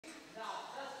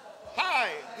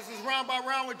Round by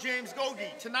Round with James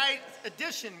Gogi. Tonight's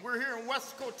edition, we're here in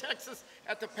Westco, Texas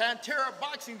at the Pantera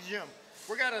Boxing Gym.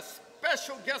 We got a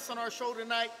special guest on our show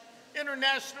tonight,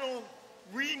 international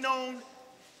renowned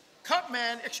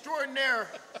Cutman extraordinaire,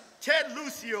 Ted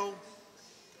Lucio.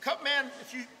 Cutman,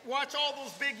 if you watch all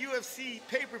those big UFC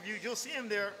pay-per-views, you'll see him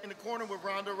there in the corner with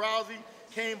Ronda Rousey,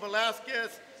 Cain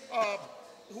Velasquez,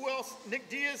 who else? Nick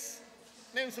Diaz.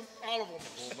 Name some, all of them.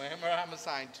 Whomever I'm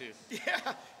assigned to.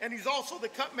 Yeah, and he's also the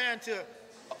cut man to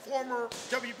former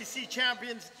WBC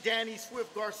champions Danny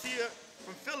Swift Garcia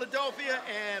from Philadelphia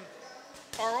and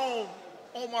our own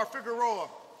Omar Figueroa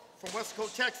from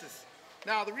Westco, Texas.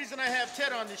 Now, the reason I have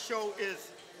Ted on this show is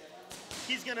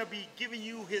he's going to be giving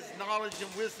you his knowledge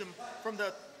and wisdom from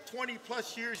the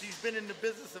 20-plus years he's been in the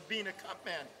business of being a cut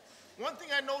man. One thing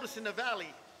I noticed in the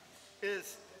Valley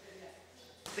is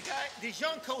these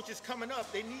young coaches coming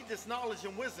up, they need this knowledge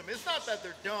and wisdom. It's not that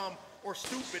they're dumb or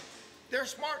stupid. They're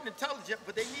smart and intelligent,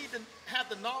 but they need to have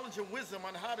the knowledge and wisdom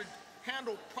on how to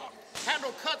handle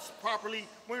cuts properly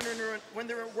when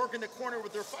they're working the corner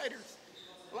with their fighters.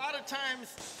 A lot of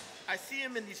times, I see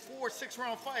them in these 4 or 6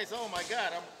 round fights. Oh my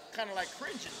God, I'm kind of like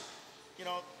cringing. You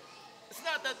know, it's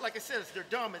not that, like I said, they're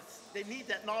dumb. They need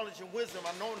that knowledge and wisdom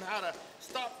on knowing how to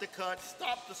stop the cut,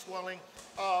 stop the swelling,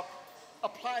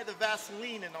 apply the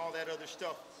Vaseline and all that other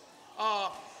stuff.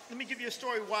 Let me give you a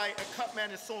story why a cut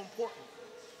man is so important.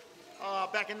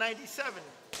 Back in '97,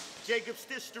 Jacob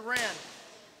Stitch Duran,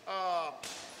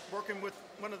 working with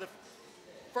one of the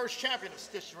first champions of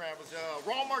Stitch Duran, was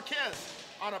Raul Marquez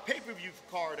on a pay-per-view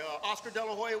card. Oscar De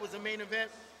La Hoya was the main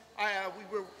event.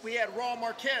 We had Raul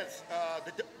Marquez,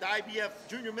 the IBF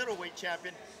junior middleweight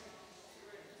champion.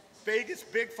 Vegas,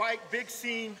 big fight, big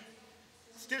scene.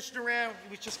 Stitch Duran, he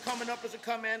was just coming up as a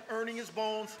cut man, earning his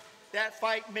bones. That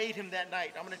fight made him that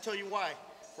night. I'm going to tell you why.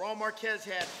 Raul Marquez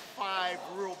had 5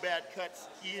 real bad cuts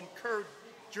he incurred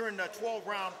during the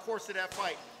 12-round course of that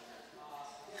fight.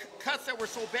 Cuts that were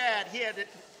so bad,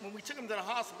 when we took him to the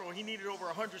hospital, he needed over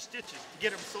 100 stitches to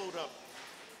get him sewed up.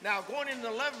 Now, going into the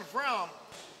 11th round,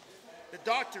 the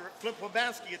doctor, Flip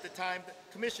Lebansky at the time, the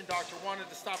commission doctor, wanted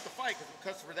to stop the fight because the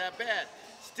cuts were that bad.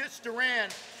 Stitch Duran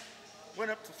went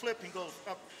up to Flip and goes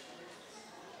up,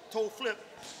 told Flip,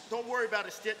 don't worry about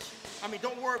it, Stitch.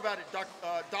 Don't worry about it, Doc.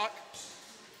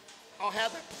 I'll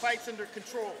have the fights under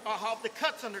control. I'll have the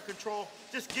cuts under control.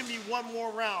 Just give me 1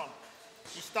 more round.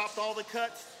 He stopped all the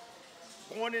cuts.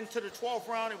 Going into the 12th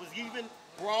round, it was even.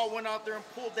 Raul went out there and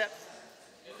pulled that,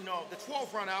 the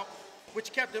 12th round out,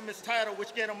 which kept him his title,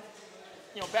 which get him,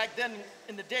 back then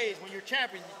in the days when you're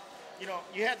champion,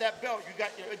 you had that belt, you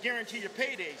got a guarantee of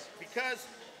paydays. Because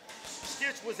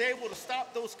Stitch was able to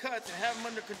stop those cuts and have them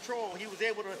under control, he was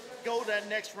able to go that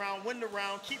next round, win the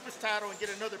round, keep his title, and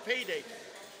get another payday.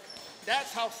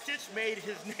 That's how Stitch made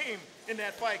his name in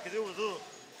that fight, because it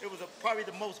was probably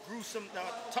the most gruesome,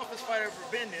 toughest fight I've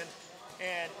ever been in.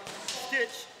 And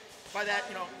Stitch, by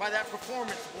that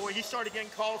performance, boy, he started getting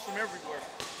calls from everywhere.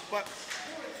 But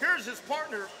here's his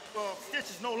partner. Stitch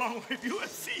is no longer with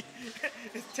UFC.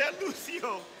 It's Ted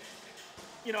Lucio.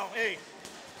 Hey,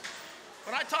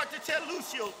 when I talked to Ted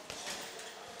Lucio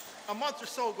a month or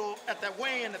so ago at that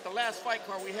weigh-in at the last fight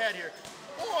card we had here,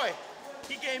 boy,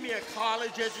 he gave me a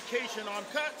college education on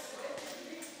cuts.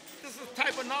 This is the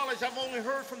type of knowledge I've only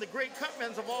heard from the great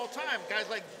cutmen of all time. Guys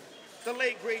like the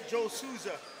late, great Joe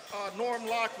Souza, Norm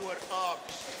Lockwood,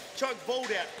 Chuck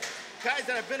Vodat. Guys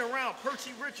that have been around,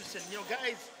 Percy Richardson,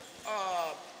 guys,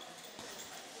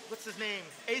 what's his name?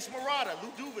 Ace Murata,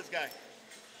 Lou Duva's guy.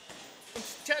 When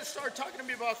Ted started talking to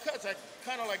me about cuts, I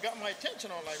kind of got my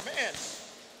attention on man,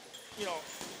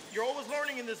 you're always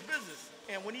learning in this business.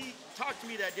 And when he talked to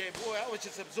me that day, boy, I was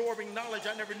just absorbing knowledge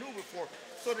I never knew before.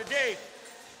 So today,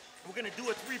 we're going to do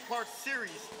a 3-part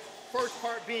series. First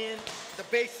part being the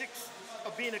basics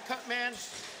of being a cut man,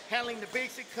 handling the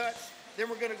basic cuts. Then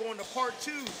we're going to go into part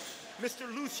 2. Mr.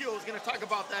 Lucio is going to talk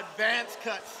about the advanced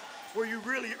cuts, where you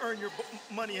really earn your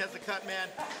money as a cut man.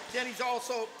 Then he's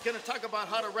also going to talk about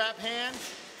how to wrap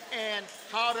hands and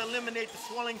how to eliminate the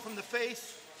swelling from the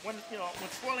face when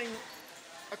swelling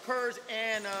occurs,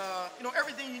 and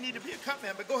everything you need to be a cut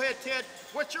man. But go ahead, Ted.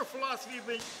 What's your philosophy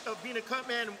of being a cut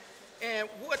man, and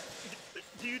what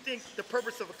do you think the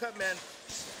purpose of a cut man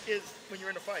is when you're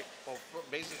in a fight? Well,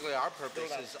 basically, our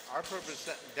purpose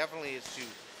definitely is to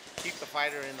keep the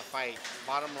fighter in the fight.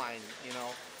 Bottom line,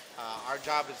 our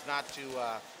job is not to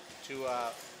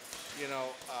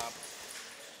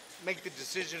make the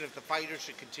decision if the fighter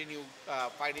should continue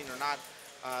fighting or not,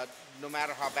 no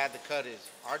matter how bad the cut is.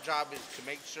 Our job is to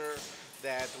make sure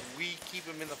that we keep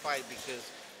him in the fight,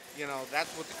 because You know,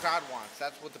 that's what the crowd wants.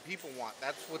 That's what the people want.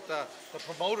 That's what the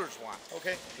promoters want.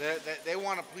 Okay. They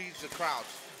want to please the crowds.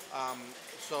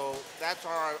 So that's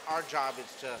our job,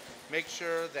 is to make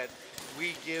sure that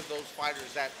we give those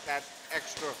fighters that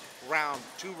extra round,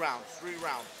 2 rounds, 3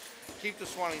 rounds. Keep the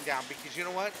swelling down, because you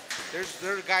know what?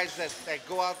 There are guys that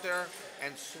go out there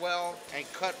and swell and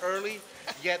cut early,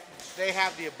 yet they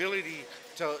have the ability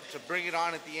to bring it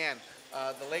on at the end.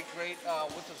 The late great,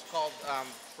 what's this called,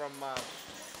 from,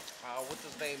 what's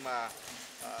his name?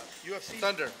 UFC?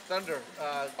 Thunder.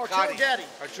 Arturo Gatti.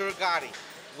 Arturo Gatti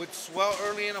would swell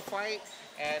early in a fight,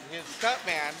 and his cut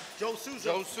man, Joe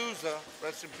Souza,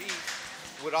 rest in peace,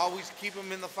 would always keep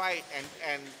him in the fight,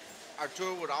 and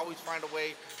Arturo would always find a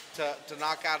way to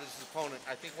knock out his opponent.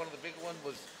 I think one of the big ones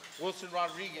was Wilson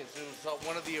Rodriguez, who was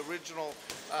one of the original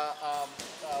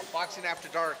Boxing After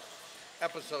Dark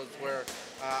episodes, where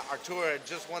Arturo had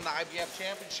just won the IBF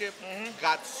championship,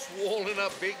 got swollen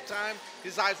up big time.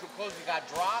 His eyes were closed. He got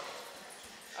dropped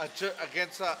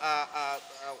against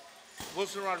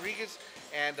Wilson Rodriguez,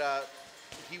 and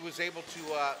he was able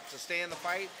to stay in the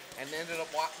fight and ended up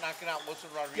knocking out Wilson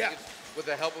Rodriguez with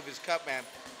the help of his cut man,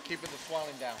 keeping the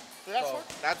swelling down. So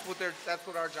that's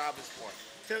what our job is for.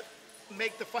 To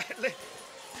make the fight,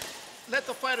 let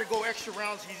the fighter go extra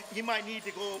rounds. He might need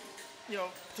to go, you know,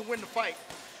 to win the fight.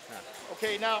 Yeah.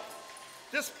 Okay, now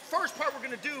this first part we're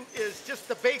gonna do is just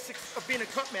the basics of being a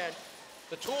cut man.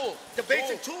 The tools. The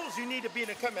basic tools you need to be in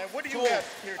a cut man. What do you have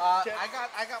here, Ted?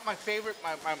 I got my favorite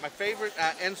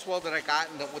end swell that I got,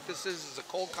 and what this is a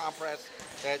cold compress.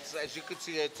 That's, as you can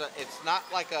see, it's not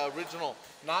like an original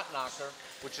knot knocker,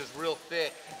 which is real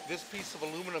thick. This piece of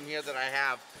aluminum here that I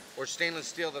have, or stainless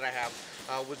steel that I have,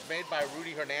 was made by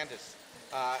Rudy Hernandez,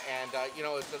 you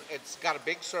know, it's got a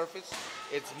big surface.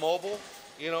 It's mobile,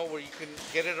 you know, where you can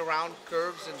get it around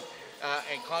curves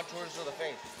and contours of the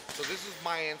face. So this is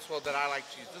my end swell that I like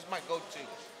to use. This is my go-to.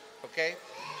 Okay.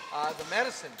 The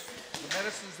medicines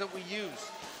that we use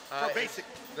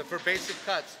for basic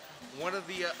cuts. One of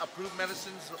the approved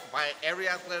medicines by every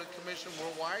athletic commission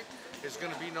worldwide is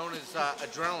going to be known as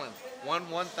adrenaline,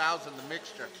 1/1000, the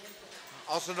mixture,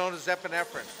 also known as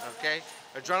epinephrine. Okay,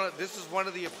 adrenaline. This is one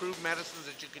of the approved medicines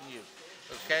that you can use.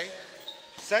 Okay.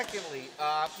 Secondly,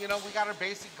 you know, we got our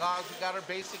basic gauze, we got our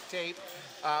basic tape,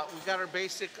 we got our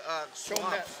basic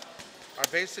swabs. Our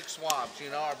basic swabs.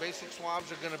 You know, our basic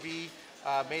swabs are going to be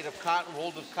made of cotton,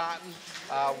 rolled of cotton.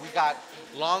 We got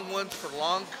long ones for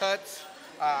long cuts.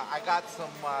 I got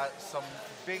some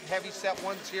big heavy set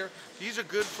ones here. These are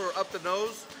good for up the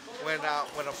nose. When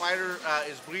a fighter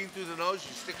is bleeding through the nose,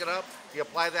 you stick it up, you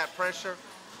apply that pressure,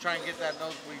 try and get that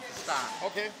nosebleed to stop.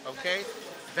 Okay. Okay.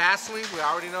 Vaseline, we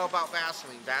already know about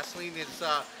Vaseline. Vaseline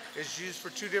is used for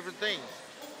 2 different things.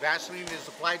 Vaseline is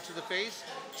applied to the face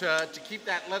to keep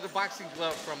that leather boxing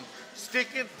glove from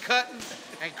sticking, cutting,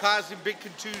 and causing big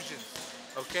contusions.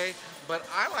 Okay, but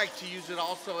I like to use it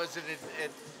also as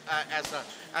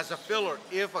a filler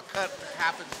if a cut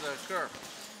happens to occur.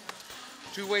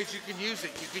 2 ways you can use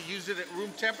it. You can use it at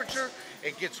room temperature.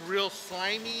 It gets real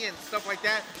slimy and stuff like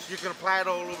that. You can apply it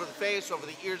all over the face, over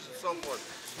the ears, and so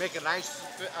forth. Make a nice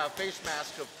face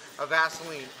mask of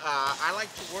Vaseline. I like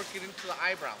to work it into the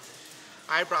eyebrows.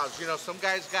 Eyebrows, you know, some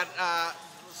guys got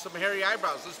some hairy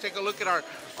eyebrows. Let's take a look at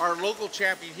our local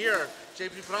champion here,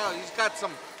 JP Peral. He's got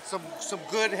some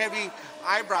good heavy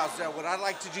eyebrows there. What I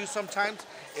like to do sometimes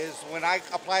is when I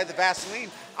apply the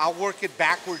Vaseline, I'll work it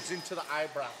backwards into the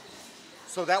eyebrow.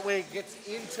 So that way it gets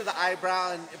into the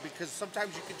eyebrow, and because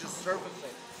sometimes you can just surface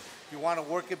it. You want to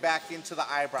work it back into the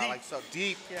eyebrow, like so,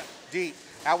 deep.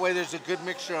 That way there's a good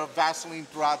mixture of Vaseline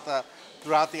throughout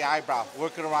the eyebrow.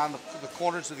 Work it around the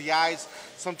corners of the eyes.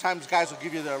 Sometimes guys will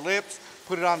give you their lips,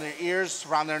 put it on their ears,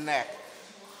 around their neck.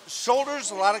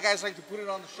 Shoulders, a lot of guys like to put it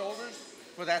on the shoulders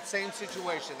for that same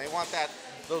situation. They want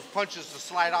those punches to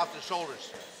slide off the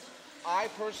shoulders. I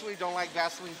personally don't like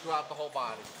Vaseline throughout the whole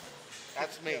body.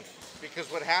 That's me.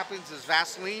 Because what happens is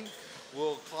Vaseline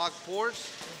will clog pores.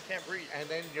 You can't breathe. And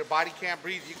then your body can't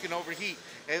breathe. You can overheat.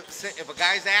 If a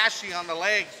guy's ashy on the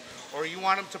legs, or you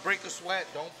want him to break a sweat,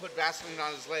 don't put Vaseline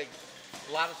on his legs.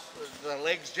 The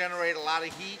legs generate a lot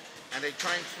of heat, and they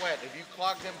try and sweat. If you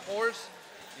clog them pores,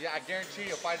 yeah, I guarantee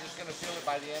you a fighter's going to feel it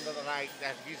by the end of the night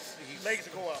that he's legs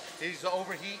will go up. He's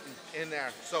overheating in there.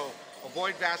 So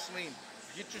avoid Vaseline.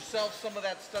 Get yourself some of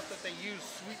that stuff that they use,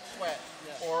 Sweet Sweat,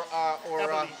 or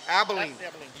Abilene.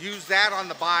 Use that on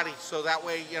the body, so that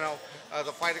way, you know,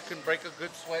 the fighter can break a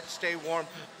good sweat, stay warm,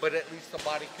 but at least the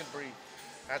body can breathe.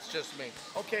 That's just me.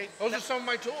 Okay. Those are some of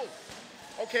my tools.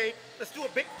 Okay, let's do a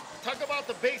big Talk about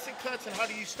the basic cuts and how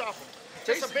do you stop them.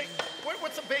 Just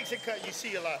what's a basic cut you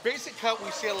see a lot? Basic cut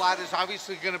we see a lot is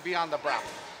obviously going to be on the brow.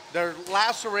 They're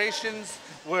lacerations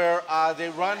where they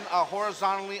run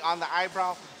horizontally on the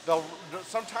eyebrow. They'll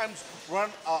sometimes run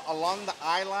along the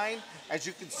eye line. As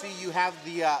you can see, you have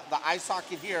the eye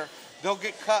socket here. They'll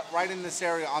get cut right in this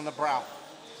area on the brow.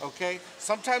 Okay.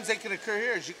 Sometimes they can occur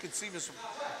here. As you can see, Mr.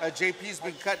 JP's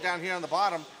been cut down here on the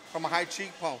bottom from a high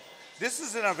cheekbone. This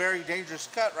isn't a very dangerous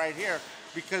cut right here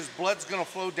because blood's going to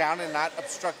flow down and not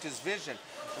obstruct his vision.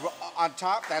 On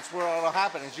top, that's where it'll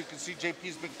happen. As you can see,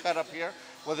 JP's been cut up here,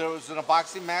 whether it was in a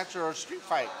boxing match or a street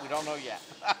fight. We don't know yet.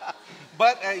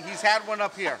 But he's had one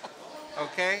up here,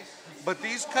 okay? But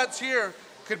these cuts here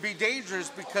could be dangerous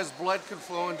because blood can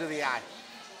flow into the eye.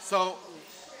 So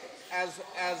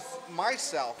as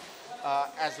myself,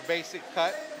 as a basic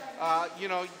cut, you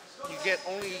know, you get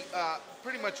only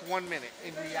pretty much 1 minute.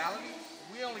 In reality,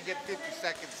 we only get 50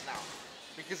 seconds now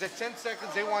because at 10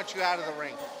 seconds, they want you out of the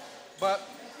ring. But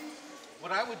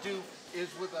what I would do is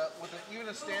with even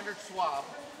a standard swab,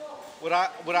 what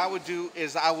I would do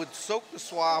is I would soak the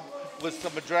swab with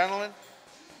some adrenaline,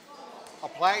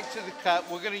 apply it to the cut.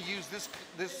 We're going to use this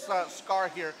scar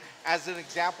here as an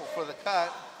example for the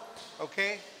cut,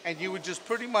 okay? And you would just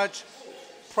pretty much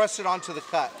press it onto the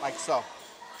cut like so,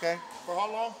 okay? For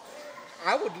how long?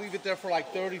 I would leave it there for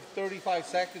like 35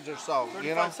 seconds or so.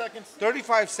 35 seconds?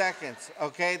 35 seconds,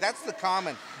 okay? That's the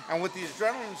common. And what the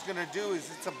adrenaline is going to do is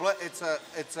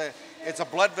it's a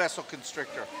blood vessel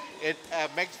constrictor. It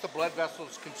makes the blood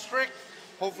vessels constrict.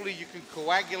 Hopefully you can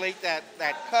coagulate that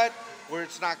cut where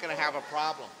it's not going to have a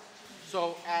problem.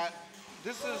 So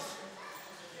this is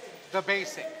the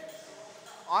basic.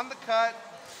 On the cut,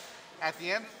 at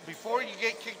the end, before you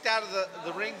get kicked out of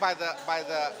the ring by the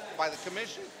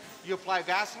commission, you apply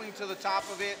Vaseline to the top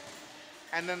of it,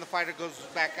 and then the fighter goes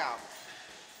back out.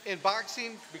 In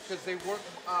boxing, because they work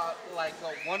like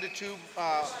 1 to 2,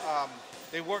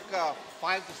 they work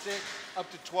 5 to 6,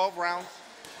 up to 12 rounds.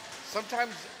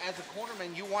 Sometimes as a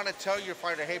cornerman, you want to tell your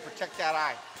fighter, hey, protect that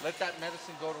eye. Let that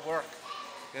medicine go to work.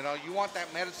 You know, you want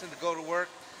that medicine to go to work.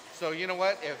 So you know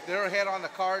what? If they're ahead on the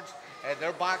cards and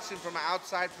they're boxing from the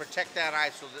outside, protect that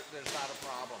eye so that there's not a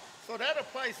problem. So that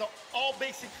applies to all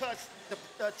basic cuts,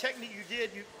 the technique you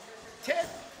did. Ted,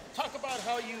 talk about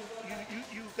how you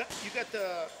got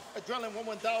the Adrenaline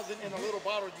 1000 in a little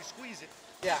bottle, you squeeze it.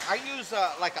 Yeah, I use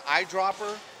like an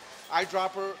eyedropper,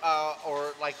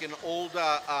 or like an old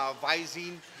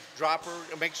Visine dropper.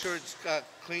 Make sure it's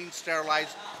clean,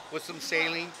 sterilized with some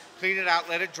saline. Clean it out,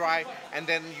 let it dry, and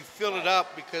then you fill it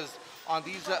up because on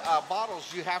these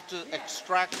bottles you have to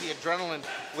extract the adrenaline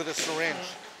with a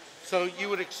syringe. So you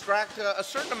would extract a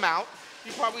certain amount.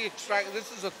 You probably extract,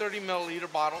 this is a 30 milliliter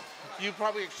bottle. You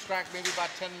probably extract maybe about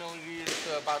 10 milliliters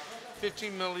to about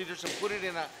 15 milliliters and put it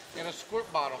in a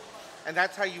squirt bottle. And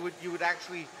that's how you would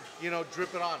actually, you know,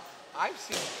 drip it on. I've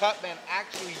seen cutmen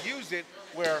actually use it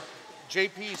where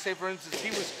JP, say for instance, he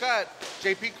was cut,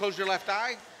 JP, close your left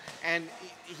eye, and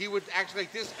he would actually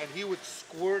like this, and he would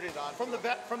squirt it on from the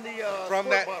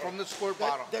squirt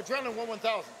bottle. The Adrenaline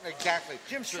 1000. Exactly.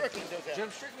 Jim Strickland does that. Jim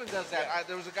Strickland does that. Yeah.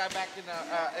 There was a guy back in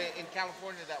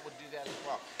California that would do that as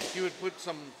well. He would put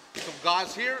some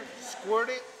gauze here, squirt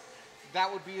it. That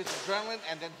would be his adrenaline,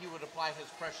 and then he would apply his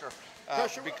pressure.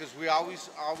 Because we always.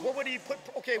 What would he put?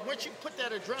 Okay, once you put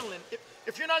that adrenaline,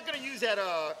 if you're not going to use that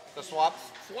the swab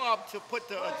to put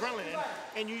the adrenaline in,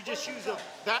 and you just use the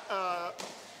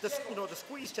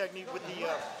squeeze technique with the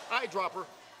eyedropper,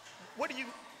 what do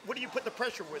you put the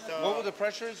pressure with? What were the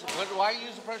pressures? What do I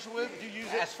use the pressure with? Do you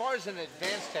use it? As far as an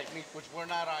advanced technique, which we're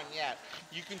not on yet,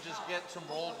 you can just get some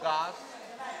rolled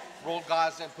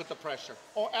gauze and put the pressure.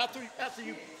 Or after you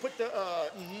put the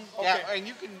okay. Yeah, and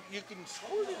you can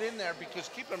squirt it in there because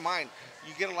keep in mind,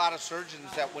 you get a lot of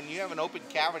surgeons that when you have an open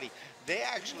cavity, they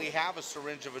actually have a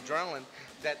syringe of adrenaline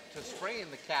that to spray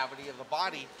in the cavity of the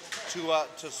body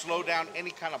to slow down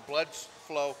any kind of blood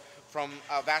flow from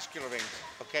vascular veins,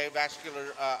 okay,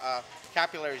 vascular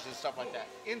capillaries and stuff like that.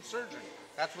 In surgery,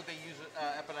 that's what they use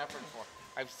epinephrine for.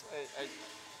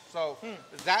 So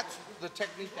that's the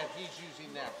technique that he's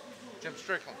using there, Jim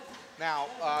Strickland. Now,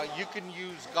 you can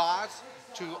use gauze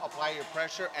to apply your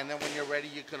pressure, and then when you're ready,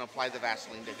 you can apply the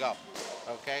Vaseline to go,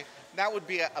 okay? That would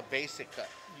be a basic cut.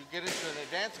 You get into an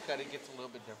advanced cut, it gets a little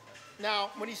bit different.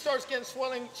 Now, when he starts getting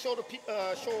swelling, show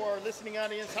our listening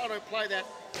audience how to apply that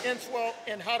end swell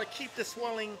and how to keep the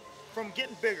swelling from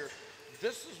getting bigger.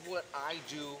 this is what I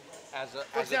do as a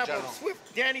For example, general.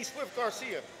 Danny Swift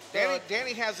Garcia.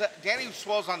 Danny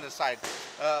swells on this side.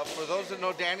 For those that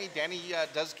know Danny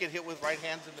does get hit with right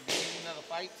hands in the beginning of the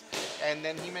fight, and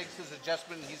then he makes his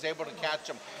adjustment and he's able to catch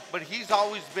him. But he's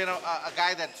always been a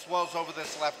guy that swells over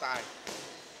this left eye.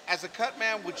 As a cut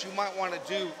man, what you might want to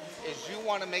do is you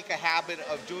want to make a habit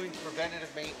of doing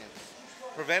preventative maintenance.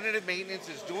 Preventative maintenance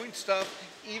is doing stuff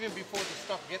even before the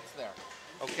stuff gets there,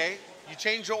 okay? You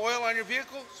change your oil on your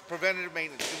vehicle, it's preventative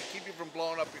maintenance. It's going to keep you from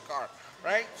blowing up your car,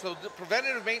 right? So the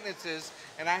preventative maintenance is,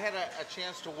 and I had a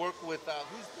chance to work with,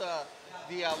 who's the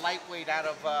lightweight out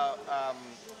of,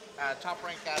 top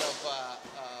rank out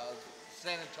of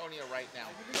San Antonio right now.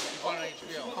 He's on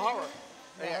HBO.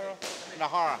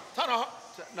 Nahara. Nahara.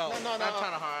 No, not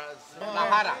Tanahara. It's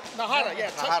Nahara. Nahara, yeah,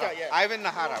 tough guy, yeah. Ivan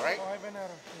Nahara, right?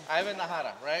 Ivan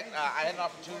Nahara, right? I had an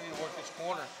opportunity to work this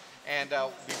corner, and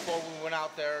before we went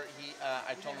out there,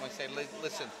 I told him, I said,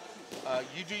 listen,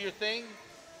 you do your thing,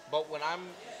 but when I'm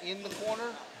in the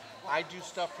corner, I do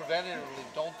stuff preventatively.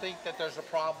 Don't think that there's a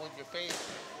problem with your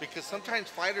face, because sometimes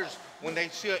fighters, when they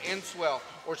see an end swell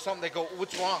or something, they go,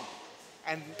 what's wrong?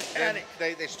 And then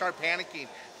they start panicking,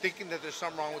 thinking that there's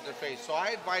something wrong with their face. So I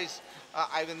advise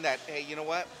Ivan that, hey, you know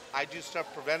what? I do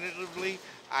stuff preventatively,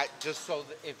 just so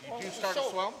that if you do start to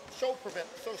swell. Show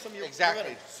some of your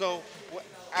exactly. So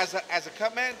as a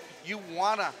cut man, you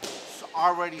want to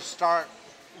already start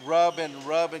rubbing,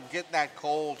 get that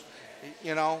cold,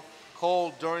 you know,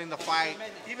 cold during the fight.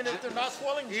 Even if they're not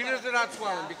swelling? Even if they're not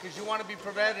swelling, because you want to be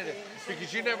preventative.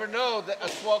 Because you never know that a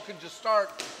swell can just start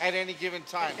at any given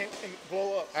time. And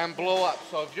blow up. And blow up.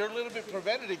 So if you're a little bit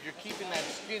preventative, you're keeping that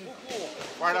skin cool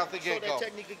right off the get-go.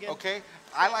 Okay?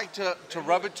 I like to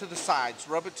rub it to the sides.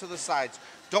 Rub it to the sides.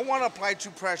 Don't want to apply too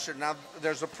pressure. Now,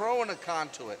 there's a pro and a con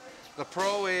to it. The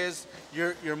pro is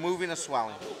you're moving a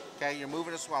swelling. Okay? You're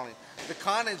moving a swelling. The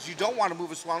con is you don't want to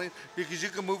move a swelling because you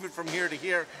can move it from here to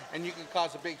here and you can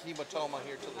cause a big hematoma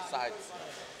here to the sides.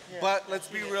 Yeah. But let's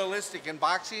be realistic. In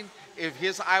boxing, if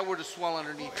his eye were to swell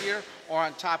underneath here or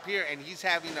on top here and he's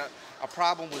having a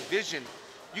problem with vision,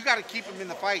 you got to keep him in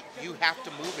the fight. You have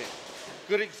to move it.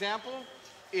 Good example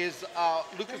is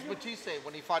Lucas Matisse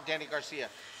when he fought Danny Garcia.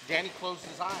 Danny closed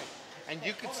his eye. And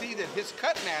you could see that his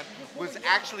cut man was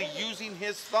actually using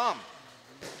his thumb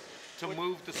to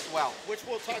move the swell. Which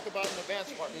we'll talk about in the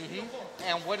advanced part.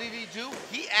 And what did he do?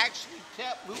 He actually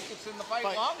kept Lucas in the fight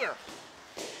longer.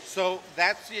 So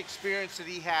that's the experience that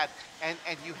he had. And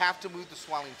you have to move the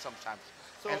swelling sometimes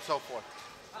and so forth.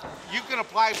 You can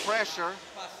apply pressure,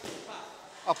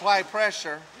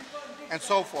 and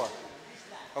so forth.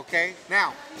 Okay?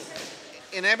 Now,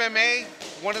 in MMA,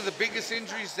 one of the biggest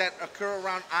injuries that occur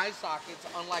around eye sockets,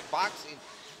 unlike boxing,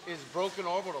 is broken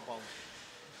orbital bones.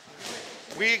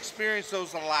 We experience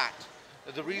those a lot.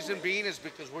 The reason being is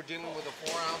because we're dealing with a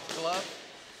 4-ounce glove,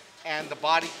 and the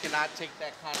body cannot take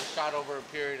that kind of shot over a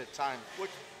period of time.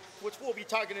 Which we'll be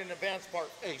talking in the advanced part.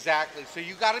 Exactly. So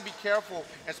you got to be careful,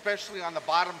 especially on the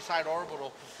bottom side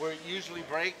orbital, where it usually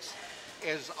breaks,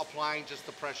 is applying just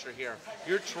the pressure here.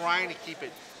 You're trying to keep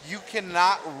it. You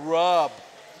cannot rub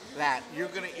that. You're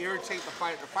going to irritate the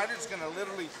fighter. The fighter's going to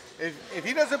literally, if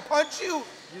he doesn't punch you,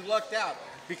 you lucked out,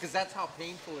 because that's how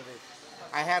painful it is.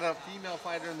 I had a female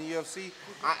fighter in the UFC.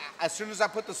 As soon as I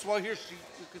put the swell here,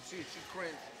 you could see it, she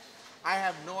cringed. I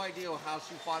have no idea how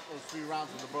she fought those 3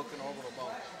 rounds with a broken orbital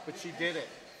bone, but she did it.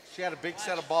 She had a big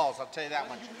set of balls, I'll tell you that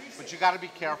much. But you got to be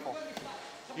careful.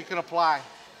 You can apply.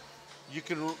 You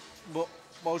can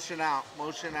motion out.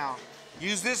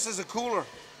 Use this as a cooler,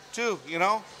 too, you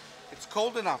know? It's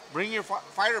cold enough. Bring your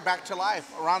fighter back to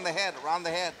life around the head,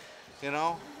 you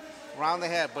know? Around the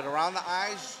head, but around the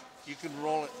eyes, you can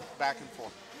roll it back and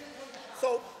forth.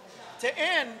 So, to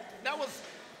end, that was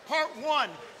part 1,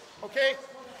 okay?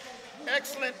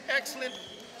 Excellent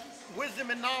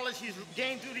wisdom and knowledge he's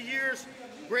gained through the years.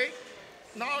 Great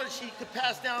knowledge he could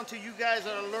pass down to you guys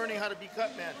that are learning how to be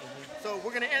cut man. So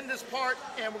we're gonna end this part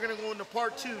and we're gonna go into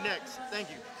part 2 next. Thank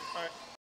you. All right.